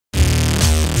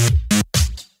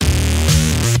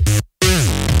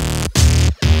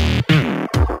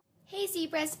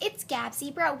Zebras, it's Gab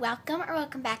Zebra.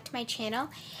 Welcome back to my channel.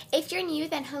 If you're new,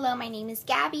 then hello, my name is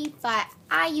Gabby, but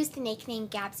I use the nickname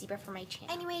Gab Zebra for my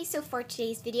channel. Anyway, so for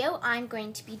today's video, I'm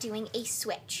going to be doing a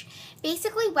switch.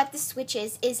 Basically what the switch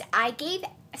is I gave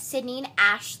Sydney and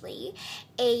Ashley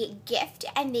a gift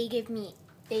and they gave me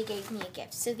a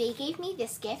gift. So they gave me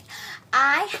this gift.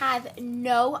 I have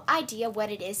no idea what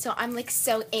it is, so I'm like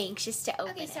so anxious to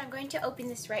open it. Okay, so I'm going to open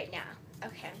this right now.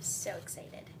 Okay, I'm so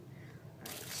excited.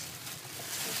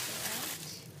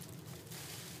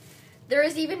 There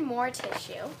is even more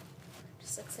tissue.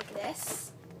 Just looks like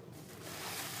this.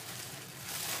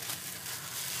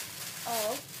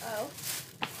 Oh,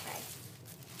 okay.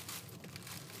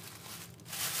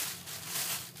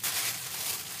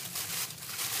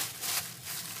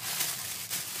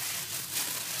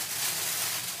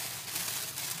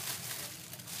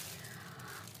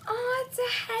 Oh, it's a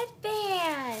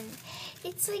headband.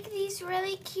 It's like these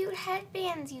really cute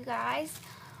headbands, you guys.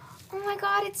 Oh my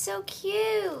god, it's so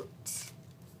cute.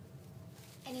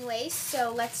 Anyway,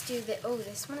 so let's do the, oh,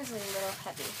 this one is a little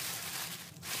heavy.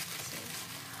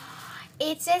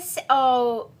 It says,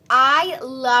 oh, I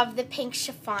love the pink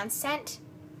chiffon scent.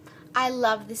 I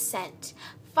love the scent.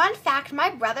 Fun fact, my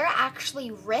brother actually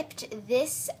ripped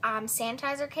this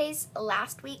sanitizer case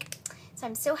last week. So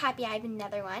I'm so happy I have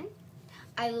another one.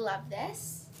 I love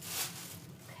this.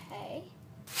 Okay.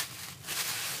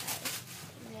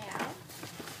 Now,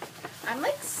 I'm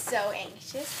like so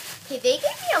anxious. Okay, they gave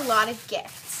me a lot of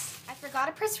gifts. I forgot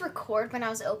to press record when I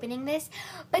was opening this,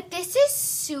 but this is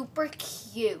super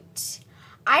cute.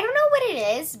 I don't know what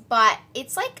it is, but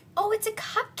it's like, oh, it's a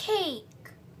cupcake.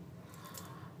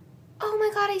 Oh my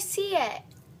god, I see it.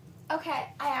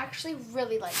 Okay, I actually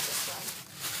really like this one.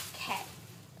 Okay,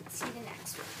 let's see the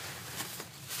next one.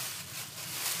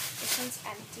 This one's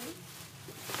empty.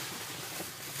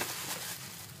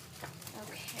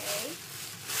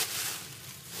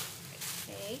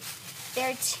 Okay. There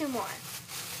are two more.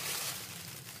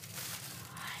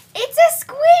 It's a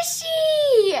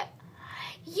squishy!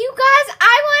 You guys,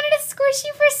 I wanted a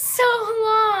squishy for so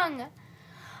long.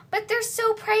 But they're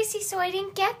so pricey, so I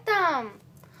didn't get them.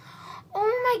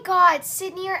 Oh my god,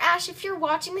 Sydney or Ash, if you're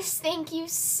watching this, thank you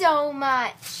so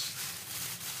much.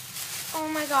 Oh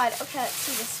my god. Okay, let's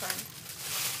see this one.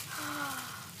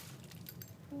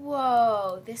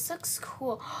 Whoa, this looks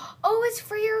cool. Oh, it's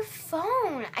for your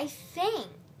phone, I think.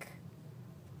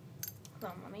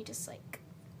 Hold on, let me just like...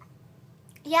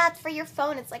 Yeah, it's for your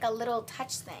phone. It's like a little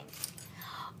touch thing.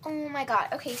 Oh my god.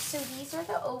 Okay, so these are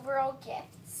the overall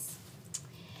gifts.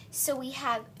 So we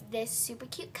have this super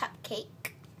cute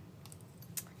cupcake,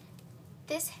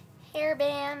 this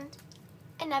hairband,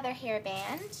 another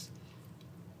hairband,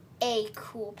 a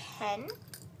cool pen,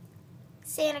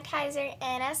 sanitizer,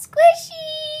 and a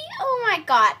squishy. Oh my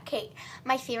god. Okay,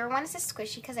 my favorite one is a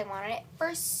squishy because I wanted it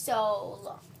for so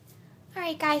long.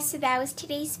 Alright guys, so that was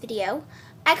today's video.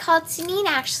 I called Sydney and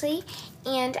Ashley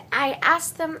and I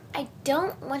asked them, I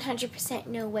don't 100%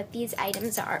 know what these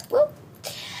items are. Whoop.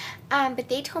 But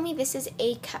they told me this is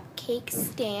a cupcake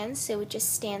stand, so it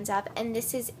just stands up, and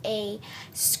this is a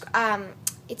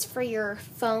it's for your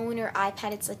phone or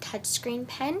iPad. It's a touchscreen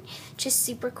pen, just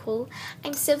super cool.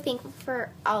 I'm so thankful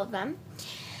for all of them.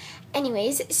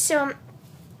 Anyways, so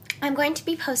I'm going to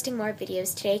be posting more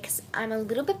videos today because I'm a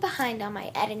little bit behind on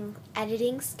my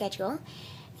editing schedule.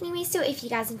 Anyway, so if you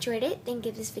guys enjoyed it, then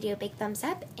give this video a big thumbs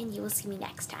up and you will see me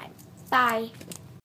next time. Bye!